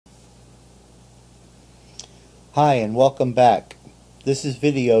Hi and welcome back. This is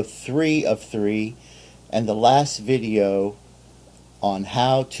video 3 of 3 and the last video on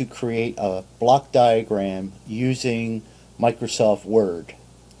how to create a block diagram using Microsoft Word.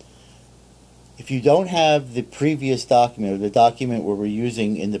 If you don't have the previous document or the document we were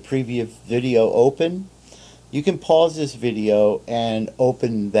using in the previous video open, you can pause this video and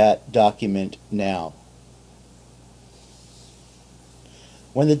open that document now.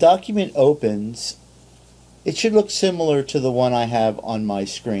 When the document opens, it should look similar to the one I have on my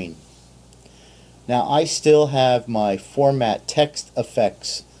screen. Now I still have my Format Text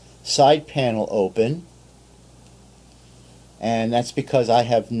Effects side panel open, and that's because I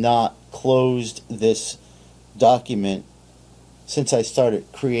have not closed this document since I started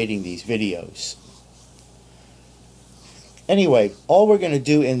creating these videos. Anyway, all we're going to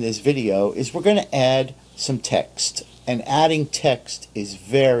do in this video is we're going to add some text, and adding text is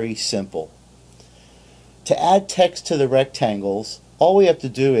very simple. To add text to the rectangles, all we have to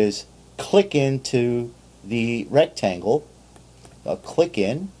do is click into the rectangle. I'll click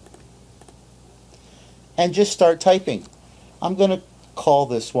in and just start typing. I'm going to call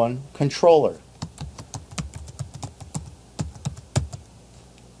this one controller.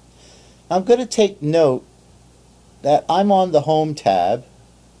 I'm going to take note that I'm on the Home tab,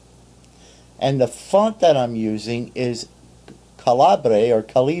 and the font that I'm using is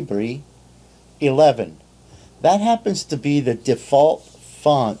Calibri 11. That happens to be the default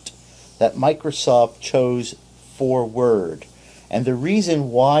font that Microsoft chose for Word. And the reason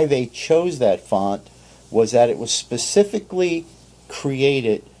why they chose that font was that it was specifically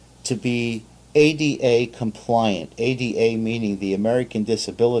created to be ADA compliant. ADA meaning the American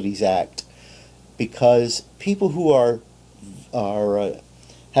Disabilities Act, because people who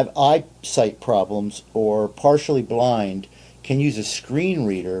have eyesight problems or partially blind can use a screen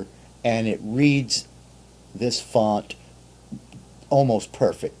reader, and it reads this font almost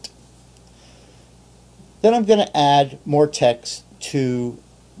perfect. Then I'm going to add more text to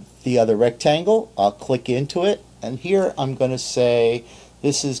the other rectangle. I'll click into it, and here I'm going to say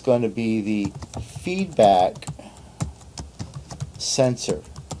this is going to be the feedback sensor.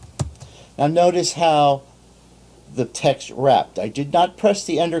 Now notice how the text wrapped. I did not press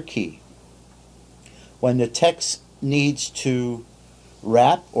the Enter key. When the text needs to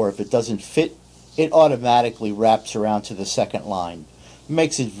wrap, or if it doesn't fit, it automatically wraps around to the second line. It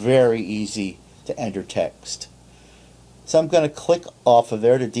makes it very easy to enter text. So I'm going to click off of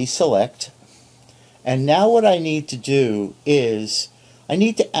there to deselect. And now what I need to do is I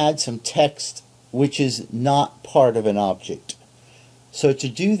need to add some text which is not part of an object. So to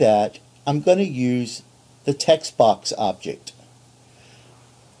do that, I'm going to use the text box object.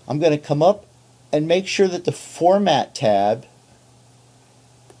 I'm going to come up and make sure that the Format tab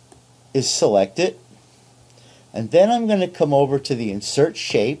is selected, and then I'm going to come over to the Insert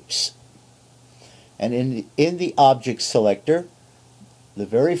Shapes, and in the Object Selector, the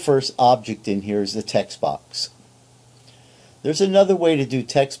very first object in here is the text box. There's another way to do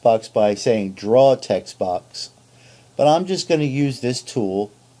text box by saying Draw Text Box, but I'm just going to use this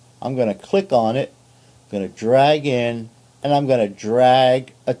tool. I'm going to click on it, I'm going to drag in, and I'm going to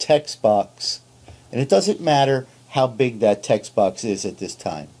drag a text box, and it doesn't matter how big that text box is at this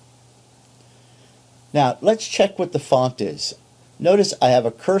time. Now let's check what the font is. Notice I have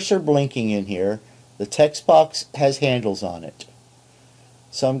a cursor blinking in here. The text box has handles on it.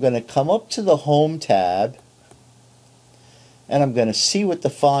 So I'm going to come up to the Home tab, and I'm going to see what the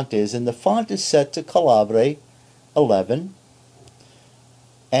font is, and the font is set to Calibri 11.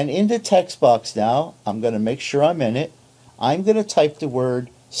 And in the text box now, I'm going to make sure I'm in it. I'm going to type the word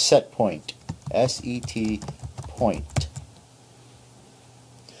set point, S-E-T point.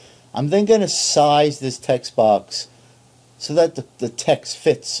 I'm then going to size this text box so that the text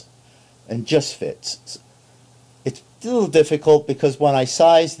fits and just fits. It's a little difficult because when I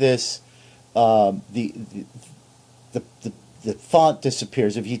size this, the font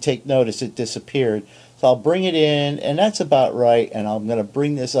disappears. If you take notice, it disappeared. So I'll bring it in, and that's about right. And I'm going to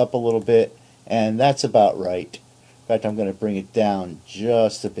bring this up a little bit, and that's about right. In fact, I'm going to bring it down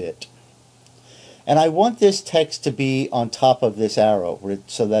just a bit. And I want this text to be on top of this arrow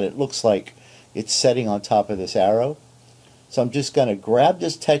so that it looks like it's setting on top of this arrow. So I'm just going to grab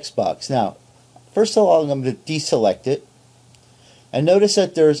this text box. Now, first of all, I'm going to deselect it. And notice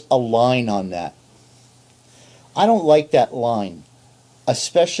that there's a line on that. I don't like that line,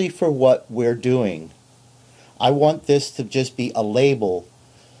 especially for what we're doing. I want this to just be a label.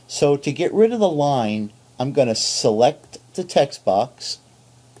 So to get rid of the line, I'm going to select the text box.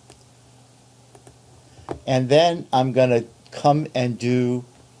 And then I'm going to come and do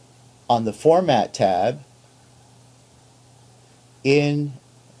on the Format tab, I'm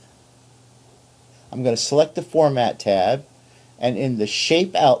going to select the Format tab, and in the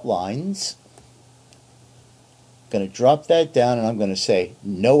Shape Outlines, I'm going to drop that down, and I'm going to say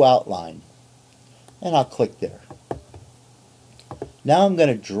No Outline. And I'll click there. Now I'm going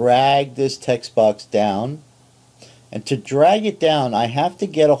to drag this text box down. And to drag it down, I have to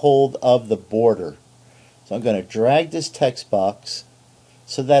get a hold of the border. So I'm going to drag this text box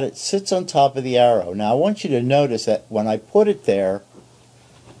so that it sits on top of the arrow. Now I want you to notice that when I put it there,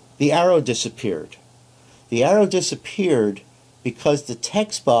 the arrow disappeared. The arrow disappeared because the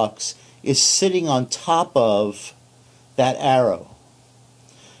text box is sitting on top of that arrow.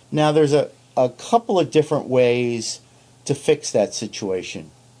 Now there's a couple of different ways to fix that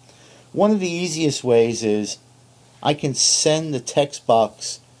situation. One of the easiest ways is I can send the text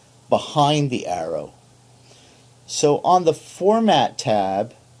box behind the arrow. So on the Format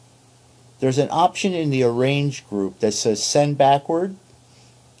tab, there's an option in the Arrange group that says Send Backward.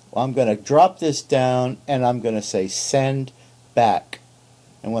 Well, I'm going to drop this down and I'm going to say Send Back.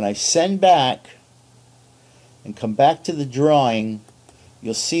 And when I send back and come back to the drawing,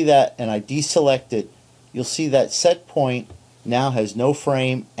 you'll see that, and I deselect it, you'll see that set point now has no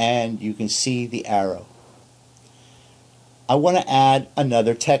frame and you can see the arrow. I want to add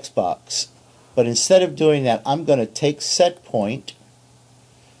another text box, but instead of doing that, I'm going to take set point.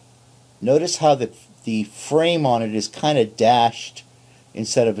 Notice how the frame on it is kind of dashed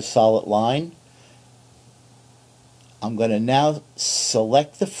instead of a solid line. I'm going to now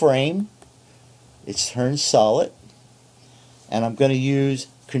select the frame. It's turned solid, and I'm going to use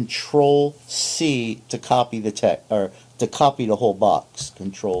Control C to copy the text, or to copy the whole box.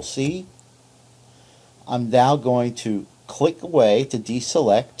 Control C. I'm now going to click away to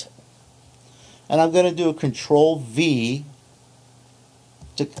deselect, and I'm going to do a Control V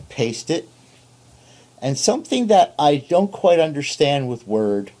to paste it. And something that I don't quite understand with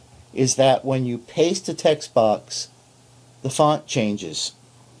Word is that when you paste a text box, the font changes.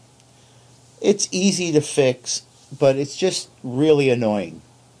 It's easy to fix, but it's just really annoying.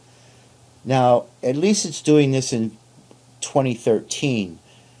 Now, at least it's doing this in 2013.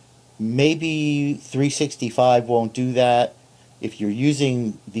 Maybe 365 won't do that. If you're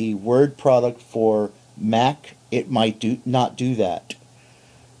using the Word product for Mac, it might not do that.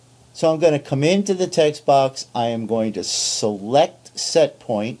 So I'm going to come into the text box. I am going to select set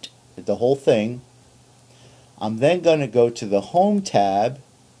point, the whole thing. I'm then going to go to the Home tab.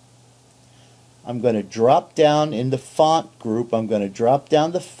 I'm going to drop down in the font group. I'm going to drop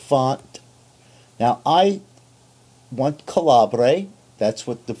down the font. Now I want Calabre. That's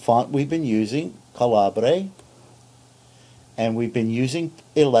what the font we've been using, Calabre. And we've been using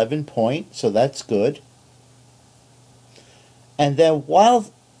 11 point, so that's good. And then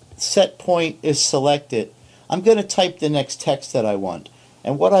while set point is selected, I'm going to type the next text that I want.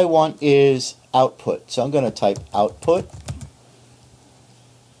 And what I want is output. So I'm going to type output.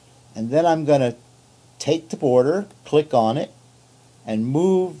 And then I'm going to take the border, click on it, and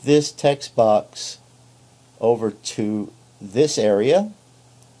move this text box over to this area.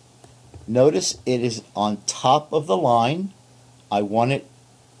 Notice it is on top of the line. I want it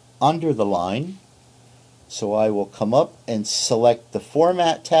under the line. So I will come up and select the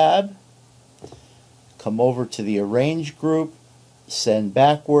Format tab, come over to the Arrange group, send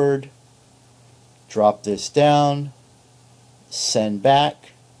backward, drop this down, send back.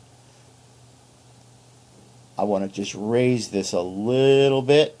 I want to just raise this a little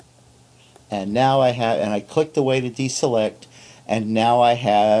bit, and now I have, and I clicked away to deselect, and now I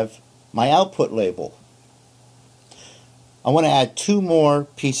have my output label. I want to add two more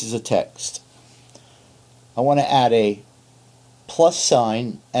pieces of text. I want to add a plus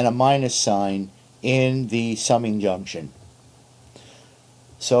sign and a minus sign in the summing junction.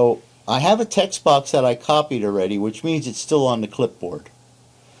 So I have a text box that I copied already, which means it's still on the clipboard.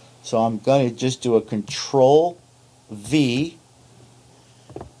 So I'm going to just do a Control V.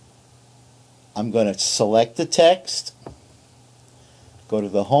 I'm going to select the text, go to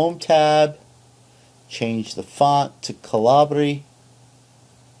the Home tab, change the font to Calabre.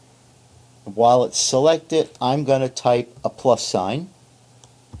 While it's selected, I'm going to type a plus sign.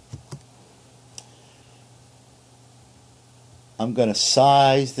 I'm going to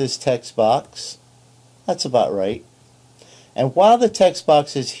size this text box. That's about right. And while the text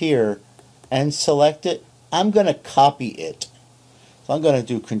box is here and select it, I'm going to copy it. So I'm going to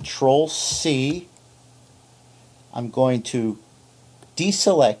do Control C. I'm going to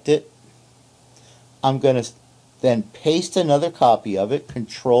deselect it. I'm going to then paste another copy of it,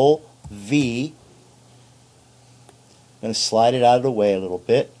 Control V. I'm going to slide it out of the way a little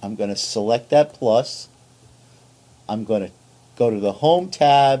bit. I'm going to select that plus. I'm going to go to the Home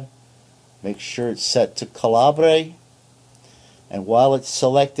tab, make sure it's set to Calabre, and while it's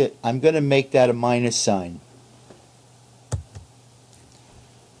selected, I'm going to make that a minus sign.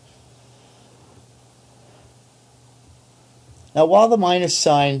 Now while the minus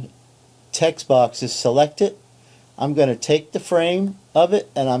sign text box is selected, I'm going to take the frame of it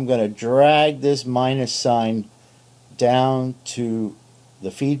and I'm going to drag this minus sign down to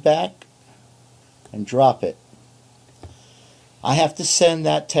the feedback and drop it. I have to send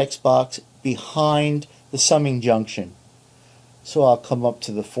that text box behind the summing junction. So I'll come up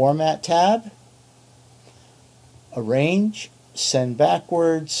to the Format tab, Arrange, Send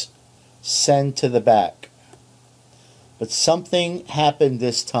Backwards, Send to the back. But something happened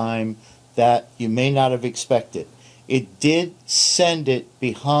this time that you may not have expected. It did send it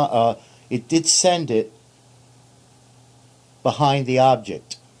behind. Behind the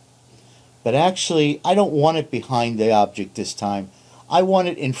object. But actually, I don't want it behind the object this time. I want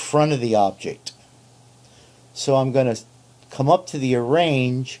it in front of the object. So I'm going to come up to the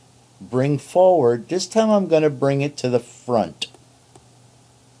Arrange, Bring Forward. This time I'm going to bring it to the front.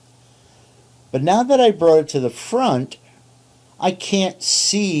 But now that I brought it to the front, I can't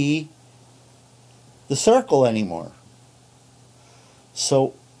see the circle anymore.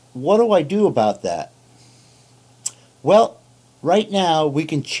 So what do I do about that? Well, right now we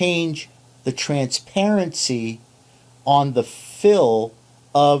can change the transparency on the fill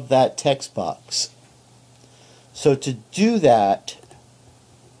of that text box. So to do that,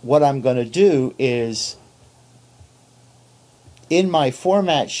 what I'm going to do is in my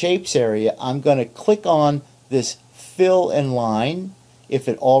Format Shapes area, I'm going to click on this Fill and Line if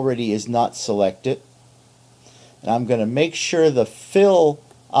it already is not selected. And I'm going to make sure the Fill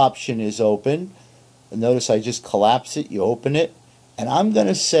option is open. And notice I just collapse it, you open it, and I'm going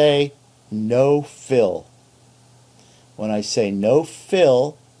to say No Fill. When I say No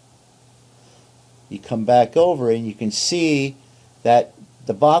Fill, you come back over and you can see that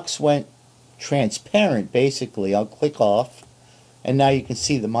the box went transparent basically. I'll click off and now you can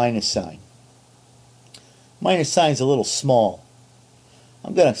see the minus sign. Minus sign is a little small.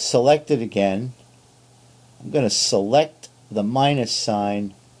 I'm going to select it again. I'm going to select the minus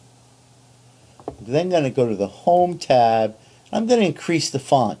sign. I'm then going to go to the Home tab. I'm going to increase the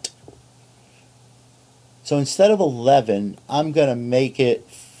font. So instead of 11, I'm going to make it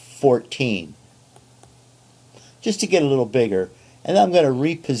 14. Just to get a little bigger. And I'm going to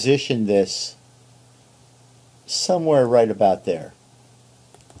reposition this somewhere right about there.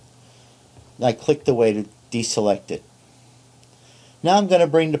 And I clicked away to deselect it. Now I'm going to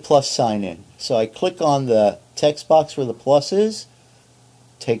bring the plus sign in. So I click on the text box where the plus is,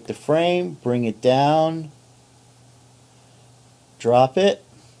 take the frame, bring it down, drop it.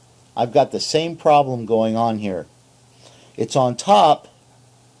 I've got the same problem going on here. It's on top,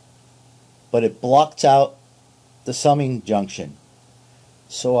 but it blocked out the summing junction.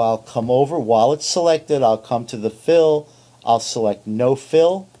 So I'll come over, while it's selected, I'll come to the Fill, I'll select No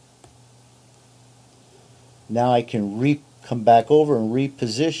Fill. Now I can come back over and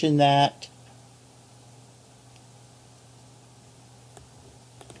reposition that.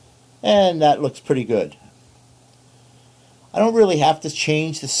 And that looks pretty good. I don't really have to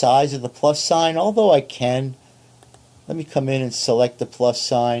change the size of the plus sign, although I can. Let me come in and select the plus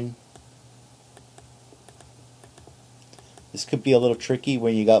sign. This could be a little tricky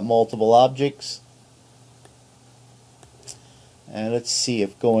when you got multiple objects. And let's see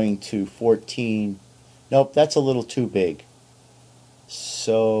if going to 14, nope, that's a little too big.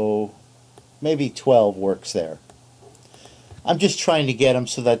 So maybe 12 works there. I'm just trying to get them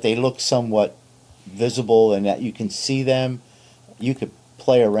so that they look somewhat visible and that you can see them. You could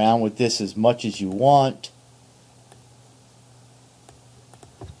play around with this as much as you want.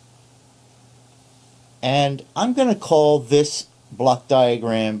 And I'm going to call this block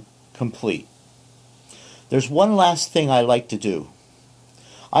diagram complete. There's one last thing I like to do.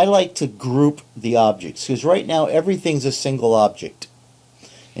 I like to group the objects because right now everything's a single object.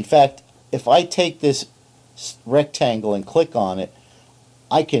 In fact, if I take this rectangle and click on it,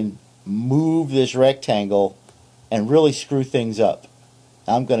 I can move this rectangle and really screw things up.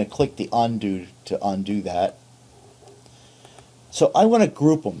 I'm going to click the undo to undo that. So I want to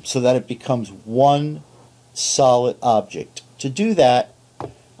group them so that it becomes one solid object. To do that,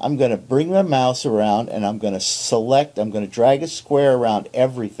 I'm going to bring my mouse around and I'm going to select, I'm going to drag a square around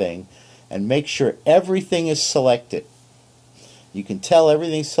everything and make sure everything is selected. You can tell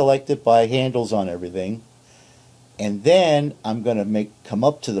everything's selected by handles on everything. And then I'm going to come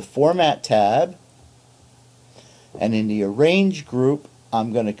up to the Format tab, and in the Arrange group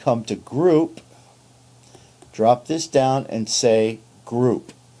I'm going to come to Group, drop this down and say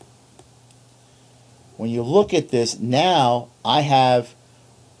group. When you look at this, now I have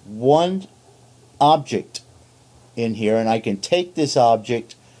one object in here, and I can take this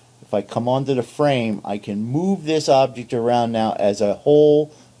object. If I come onto the frame, I can move this object around now as a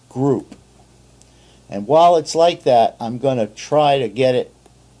whole group. And while it's like that, I'm going to try to get it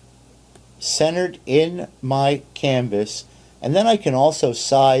centered in my canvas, and then I can also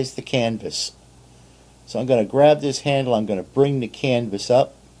size the canvas. So I'm going to grab this handle, I'm going to bring the canvas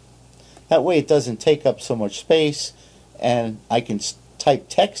up. That way it doesn't take up so much space, and I can type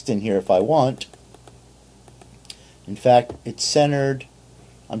text in here if I want. In fact, it's centered.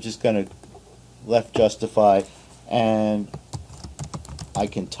 I'm just going to left justify, and I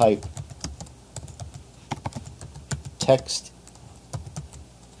can type text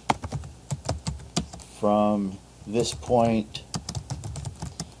from this point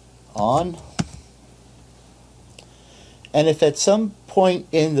on. And if at some point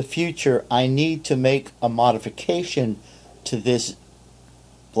in the future I need to make a modification to this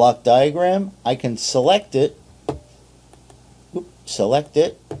block diagram, I can select it. Select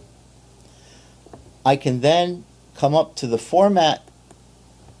it. I can then come up to the Format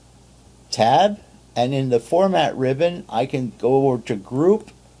tab, and in the Format ribbon I can go over to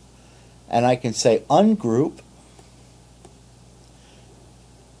Group, and I can say Ungroup.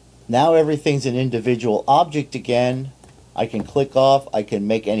 Now everything's an individual object again. I can click off, I can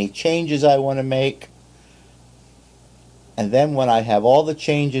make any changes I want to make, and then when I have all the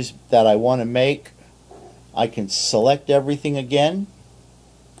changes that I want to make, I can select everything again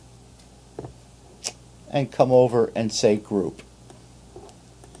and come over and say group.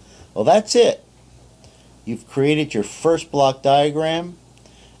 Well, that's it. You've created your first block diagram,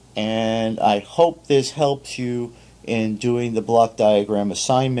 and I hope this helps you in doing the block diagram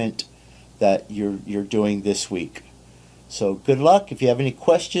assignment that you're doing this week. So good luck. If you have any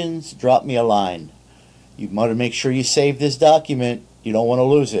questions, drop me a line. You want to make sure you save this document. You don't want to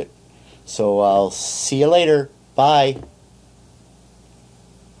lose it. So I'll see you later. Bye.